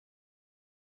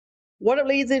What up,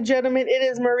 ladies and gentlemen? It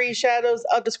is Marie Shadows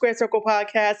of the Square Circle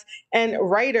Podcast and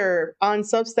writer on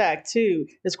Substack to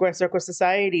the Square Circle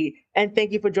Society. And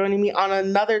thank you for joining me on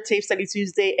another Tape Study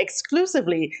Tuesday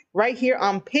exclusively right here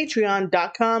on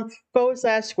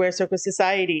patreon.com/Square Circle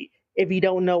Society. If you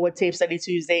don't know what Tape Study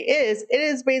Tuesday is, it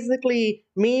is basically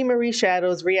me, Marie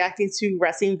Shadows, reacting to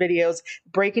wrestling videos,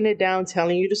 breaking it down,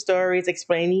 telling you the stories,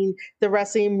 explaining the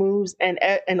wrestling moves and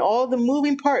all the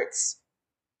moving parts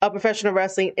of professional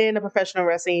wrestling in a professional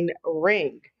wrestling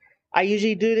ring. I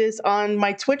usually do this on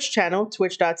my Twitch channel,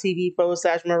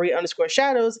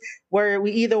 twitch.tv/Marie_Shadows, where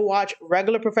we either watch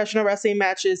regular professional wrestling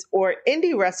matches or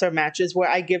indie wrestler matches where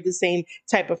I give the same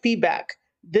type of feedback.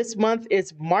 This month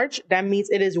is March. That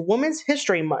means it is Women's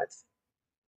History Month.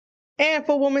 And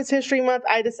for Women's History Month,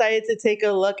 I decided to take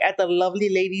a look at the lovely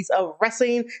ladies of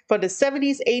wrestling for the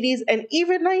 70s, 80s, and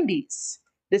even 90s.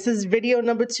 This is video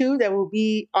number 2 that will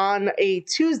be on a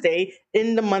Tuesday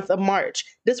in the month of March.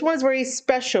 This one's very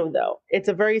special, though. It's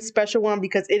a very special one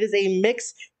because it is a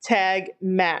mixed tag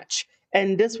match.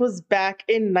 And this was back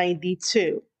in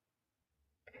 92.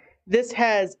 This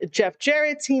has Jeff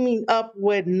Jarrett teaming up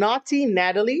with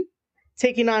Natalie,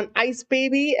 taking on Ice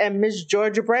Baby and Miss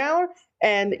Georgia Brown.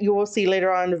 And you will see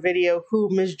later on in the video who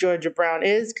Miss Georgia Brown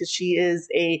is, because she is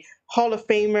a Hall of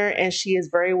Famer and she is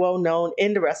very well known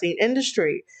in the wrestling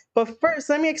industry. But first,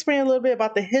 let me explain a little bit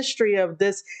about the history of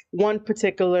this one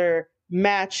particular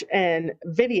match and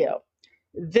video.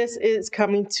 This is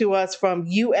coming to us from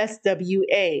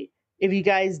USWA. If you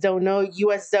guys don't know,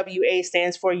 USWA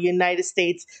stands for United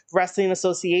States Wrestling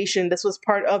Association. This was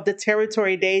part of the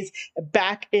territory days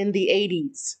back in the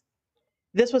 80s.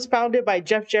 This was founded by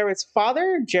Jeff Jarrett's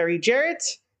father, Jerry Jarrett.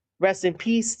 Rest in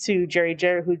peace to Jerry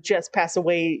Jarrett, who just passed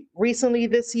away recently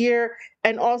this year.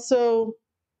 And also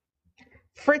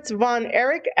Fritz von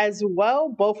Erich as well.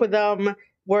 Both of them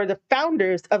were the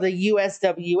founders of the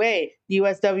USWA. The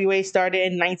USWA started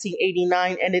in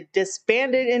 1989 and it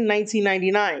disbanded in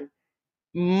 1999.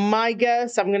 My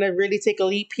guess, I'm going to really take a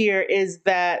leap here, is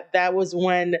that that was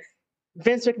when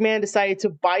Vince McMahon decided to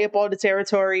buy up all the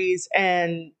territories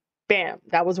and bam,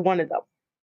 that was one of them.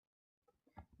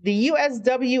 The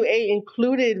USWA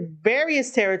included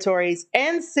various territories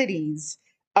and cities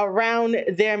around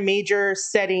their major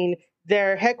setting.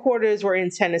 Their headquarters were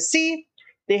in Tennessee.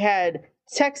 They had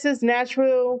Texas,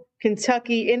 Nashville,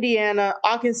 Kentucky, Indiana,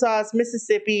 Arkansas,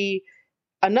 Mississippi,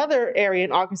 another area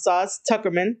in Arkansas,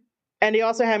 Tuckerman, and they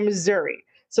also had Missouri.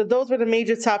 So those were the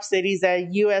major top cities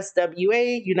that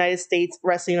USWA, United States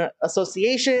Wrestling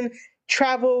Association,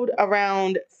 traveled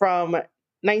around from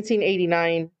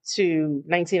 1989 to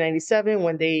 1997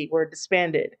 when they were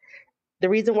disbanded. The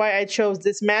reason why I chose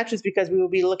this match is because we will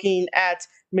be looking at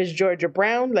Miss Georgia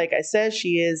Brown. Like I said,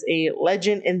 she is a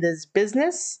legend in this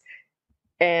business.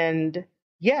 And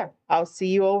yeah, I'll see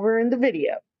you over in the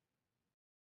video.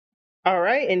 All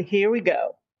right, and here we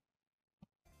go.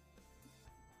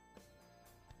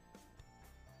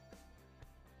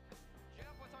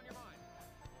 Jeff, what's on your mind?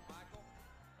 Michael,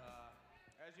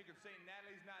 as you can see,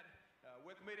 Natalie's not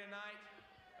with me tonight.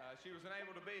 She was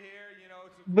unable to be here. You know,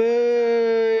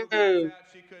 Boo!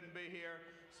 She couldn't be here.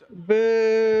 So.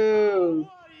 Boo!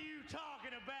 What are you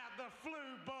talking about? The flu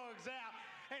bug's out,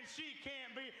 and she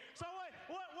can't be. So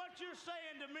what you're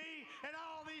saying to me and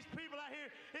all these people out here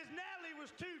is Natalie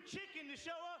was too chicken to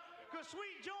show up because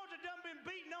sweet Georgia done been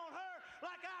beating on her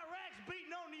like Iraq's beating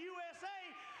on the USA,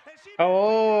 and she been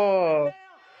down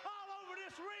all over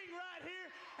this ring right here,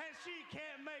 and she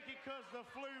can't make it because the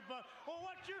flu bug. Well,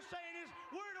 what you're saying is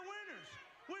we're the winners.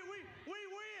 We win.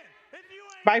 If you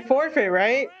ain't by forfeit,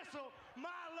 right? Wrestle, my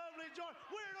lovely Georgia,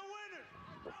 we're the winners.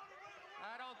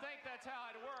 I don't think that's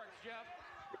how it works, Jeff.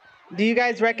 Do you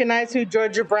guys recognize who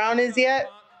Georgia Brown is yet?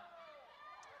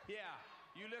 Yeah,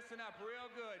 you listen up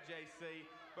real good, JC,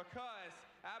 because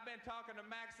I've been talking to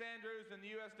Max Andrews and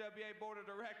the USWA Board of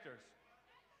Directors,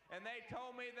 and they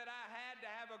told me that I had to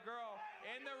have a girl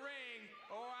in the ring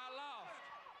or I lost.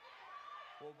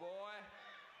 Well, boy,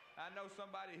 I know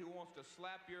somebody who wants to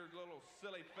slap your little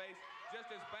silly face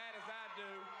just as bad as I do,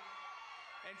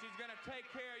 and she's going to take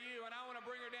care of you, and I want to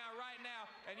bring her down right now,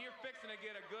 and you're fixing to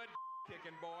get a good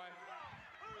kicking, boy.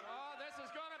 Oh, this is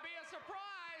going to be a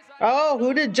surprise. Oh,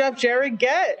 who did Jeff Jarrett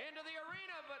get? Into the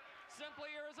arena, but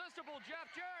simply irresistible. Jeff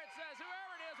Jarrett says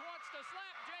whoever it is wants to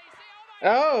slap JC.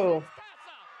 Oh, my goodness, it's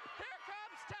Tessa. Here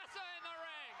comes Tessa in the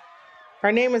ring.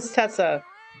 Her name is Tessa.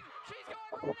 She's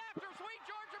going right after sweet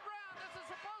Georgia Brown. This is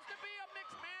supposed to be a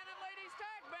mixed man and ladies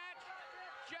tag match.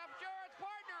 Jeff Jarrett's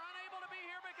partner unable to be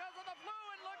here because of the flu,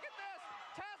 and look at this.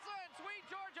 Tessa and sweet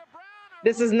Georgia Brown.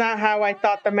 This is not how I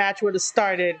thought the match would have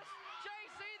started.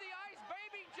 JC, the Ice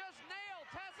Baby just nailed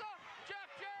Tessa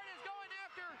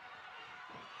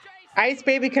Ice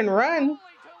Baby can run.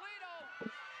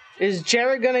 Is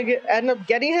Jarrett gonna end up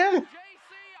getting him? JC around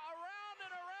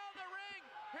and around the ring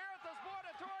here at the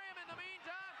Sportatorium. In the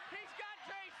meantime, he's got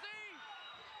JC.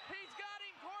 He's got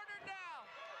him cornered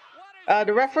now.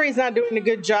 The referee's not doing a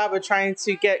good job of trying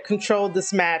to get control of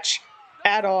this match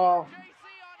at all. JC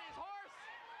on his horse.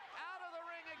 Out of the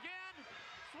ring again.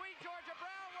 Sweet Georgia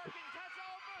Brown working Tessa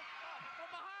over from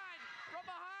behind. From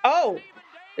behind. Oh,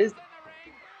 Stephen Dane is in the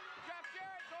ring. Jeff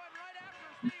Jarrett going right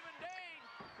after Stephen Dane.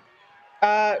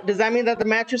 does that mean that the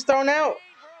match is thrown out?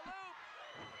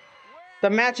 The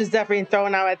match is definitely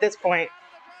thrown out at this point.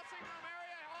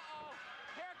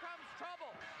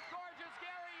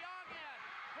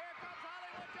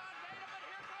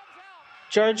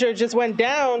 Georgia just went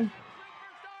down.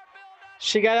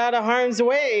 She got out of harm's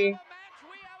way.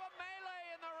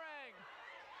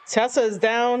 Tessa is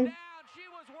down.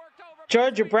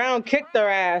 Georgia Brown kicked her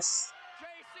ass.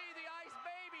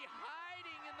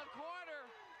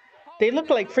 They look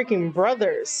like freaking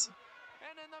brothers.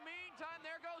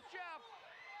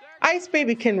 Ice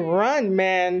Baby can run,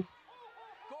 man.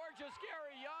 Gorgeous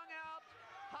Gary Young out.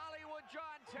 Hollywood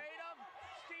John Tatum.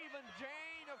 Stephen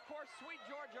Dane. Of course, Sweet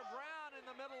Georgia Brown in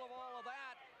the middle of all of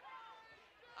that.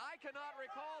 I cannot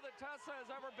recall that Tessa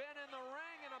has ever been in the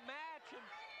ring in a match. And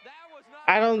that was not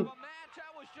I don't. a match.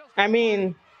 That was just I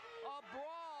mean. A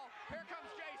brawl. Here comes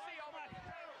JC over.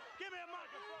 Give me a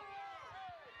microphone.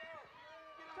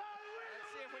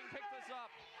 Let's see if we can pick this up.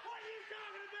 What are you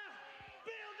talking about?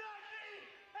 Bill Dundee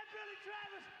and Billy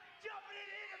Travis jumping in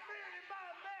and interfering in my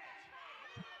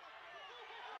match.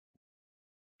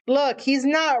 Look, he's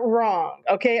not wrong.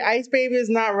 Okay, Ice Baby is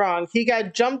not wrong. He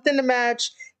got jumped in the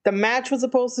match. The match was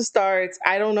supposed to start.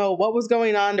 I don't know what was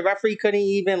going on. The referee couldn't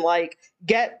even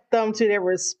get them to their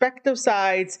respective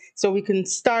sides so we can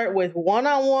start with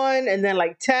one-on-one and then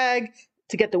tag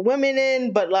to get the women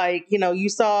in. But you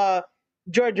saw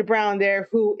Georgia Brown there,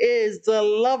 who is the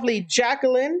lovely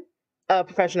Jacqueline of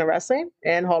professional wrestling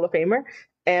and Hall of Famer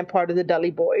and part of the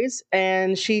Dudley Boys.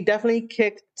 And she definitely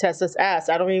kicked Tessa's ass.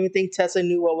 I don't even think Tessa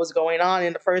knew what was going on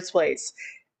in the first place.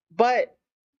 But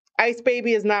Ice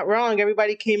Baby is not wrong.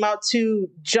 Everybody came out to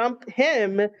jump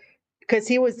him because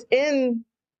he was in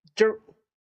direction.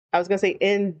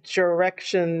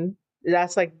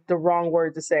 That's the wrong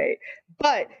word to say.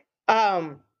 But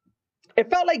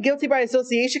it felt like guilty by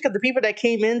association because the people that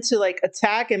came in to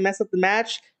attack and mess up the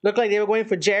match looked like they were going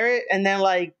for Jarrett, and then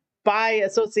by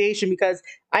association, because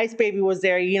Ice Baby was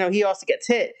there, he also gets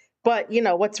hit. But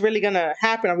what's really gonna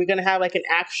happen? Are we gonna have an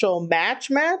actual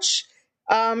match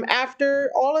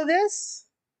after all of this?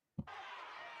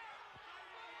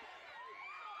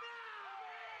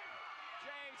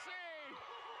 JC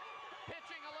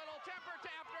pitching a little temper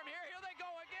tantrum here. Here they go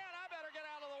again. I better get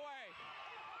out of the way.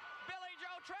 Billy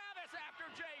Joe Travis after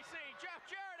JC. Jeff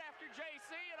Jarrett after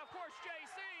JC. And of course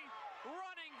JC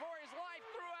running for his life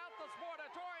throughout the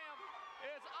Sportatorium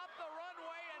is up the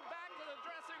runway and back to the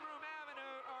dressing room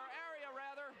area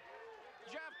rather.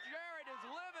 Jeff Jarrett is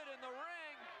livid in the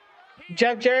ring.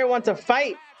 Jeff Jarrett wants to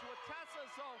fight. With Tessa,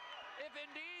 so if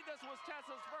indeed this was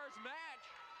Tessa's first match,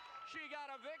 she got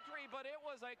a victory, but it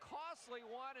was a costly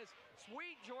one as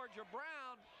Sweet Georgia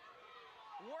Brown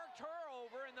worked her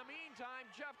over. In the meantime,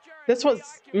 Jeff Jarrett. This was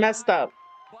messed up.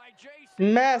 By JC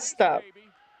messed up.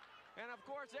 Baby. And of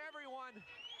course, everyone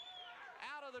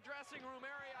out of the dressing room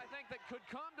area, I think, that could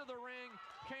come to the ring,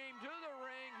 came to the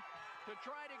ring to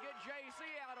try to get JC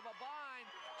out of a bind.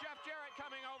 Jeff Jarrett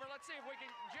coming over. Let's see if we can.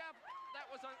 Jeff, that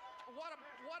was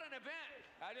what an event.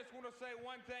 I just want to say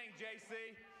one thing,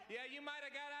 JC. Yeah, you might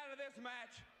have got out of this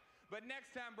match, but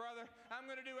next time, brother, I'm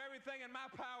going to do everything in my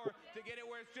power to get it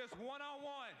where it's just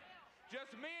one-on-one.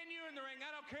 Just me and you in the ring.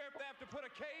 I don't care if they have to put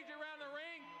a cage around the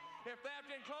ring, if they have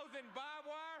to enclose in barbed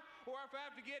wire, or if I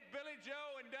have to get Billy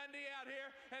Joe and Dundee out here,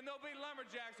 and they'll be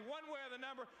lumberjacks. One way or the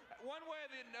number. One way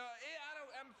or the.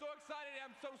 I'm so excited.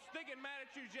 I'm so stinking mad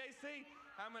at you, JC.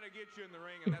 I'm going to get you in the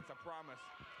ring, and that's a promise.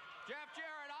 Jeff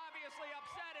Jarrett obviously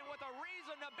upset and with a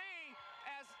reason to be,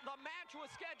 as the match was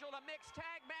scheduled, a mixed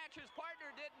tag match. His partner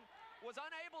was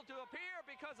unable to appear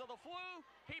because of the flu.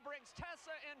 He brings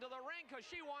Tessa into the ring because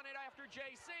she wanted after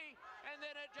JC, and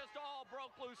then it just all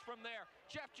broke loose from there.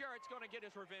 Jeff Jarrett's going to get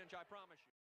his revenge, I promise you.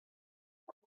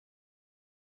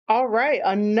 All right,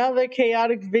 another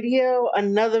chaotic video,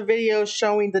 another video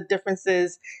showing the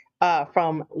differences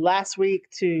from last week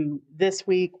to this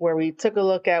week, where we took a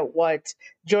look at what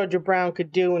Georgia Brown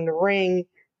could do in the ring,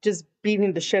 just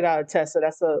beating the shit out of Tessa.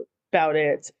 That's about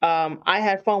it. I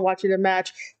had fun watching the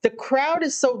match. The crowd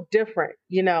is so different,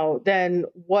 than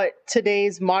what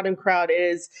today's modern crowd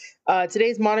is.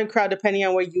 Today's modern crowd, depending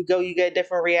on where you go, you get a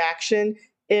different reaction.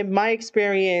 in my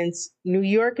experience, New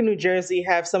York and New Jersey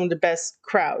have some of the best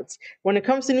crowds. When it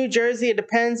comes to New Jersey, it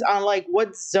depends on like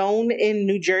what zone in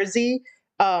New Jersey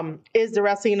is the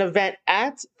wrestling event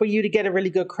at for you to get a really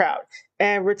good crowd.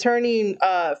 And returning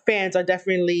fans are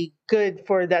definitely good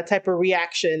for that type of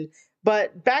reaction.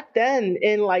 But back then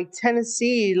in like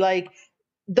Tennessee, like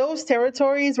those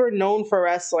territories were known for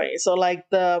wrestling. So like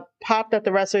the pop that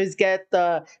the wrestlers get,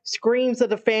 the screams of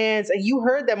the fans, and you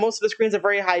heard that most of the screams are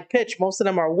very high pitched. Most of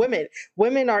them are women.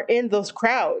 Women are in those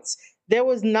crowds. There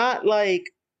was not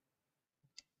like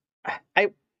I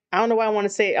don't know why I want to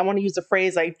say. I want to use the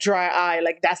phrase like dry eye.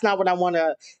 Like that's not what I want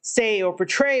to say or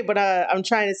portray. But I'm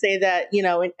trying to say that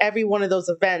in every one of those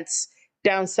events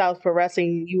down south for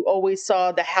wrestling, you always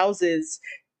saw the houses,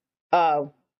 uh,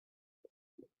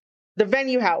 the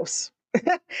venue house.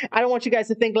 I don't want you guys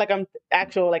to think like I'm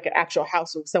like an actual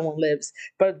house where someone lives,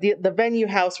 but the venue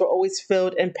house were always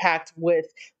filled and packed with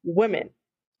women.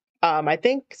 I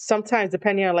think sometimes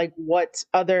depending on like what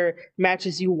other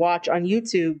matches you watch on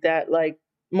YouTube, that like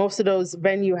most of those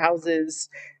venue houses,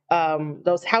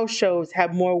 those house shows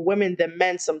have more women than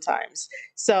men sometimes.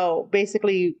 So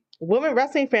basically, women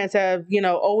wrestling fans have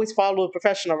always followed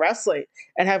professional wrestling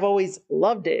and have always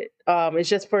loved it. It's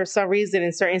just for some reason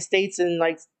in certain states and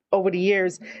like over the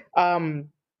years,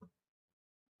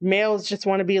 males just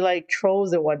want to be like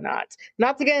trolls and whatnot.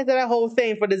 Not to get into that whole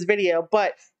thing for this video,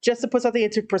 but just to put something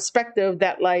into perspective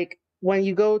that like when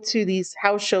you go to these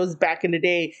house shows back in the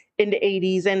day, in the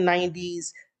 80s and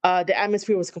 90s, the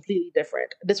atmosphere was completely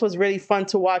different. This was really fun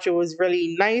to watch. It was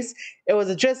really nice. It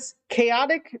was just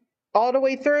chaotic all the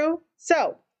way through.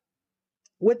 So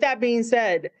with that being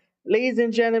said, ladies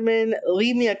and gentlemen,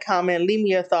 leave me a comment, leave me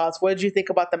your thoughts. What did you think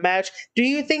about the match? Do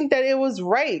you think that it was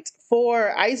right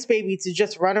for Ice Baby to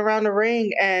just run around the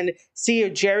ring and see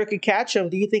if Jarrett could catch him?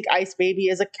 Do you think Ice Baby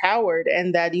is a coward,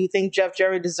 and that do you think Jeff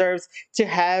Jarrett deserves to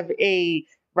have a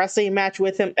wrestling match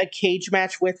with him, a cage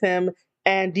match with him?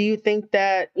 And do you think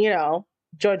that,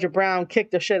 Georgia Brown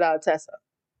kicked the shit out of Tessa?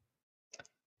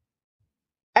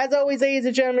 As always, ladies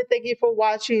and gentlemen, thank you for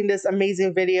watching this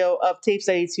amazing video of Tape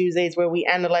Study Tuesdays, where we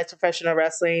analyze professional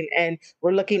wrestling, and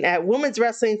we're looking at women's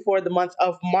wrestling for the month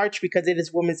of March because it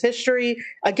is Women's History.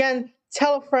 Again,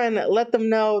 tell a friend, let them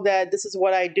know that this is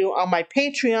what I do on my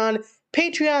Patreon,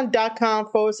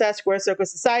 patreon.com/Square Circle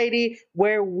Society,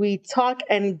 where we talk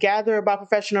and gather about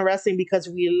professional wrestling because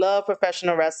we love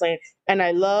professional wrestling, and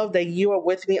I love that you are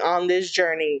with me on this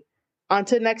journey.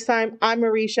 Until next time, I'm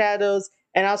Marie Shadows,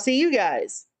 and I'll see you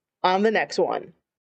guys on the next one.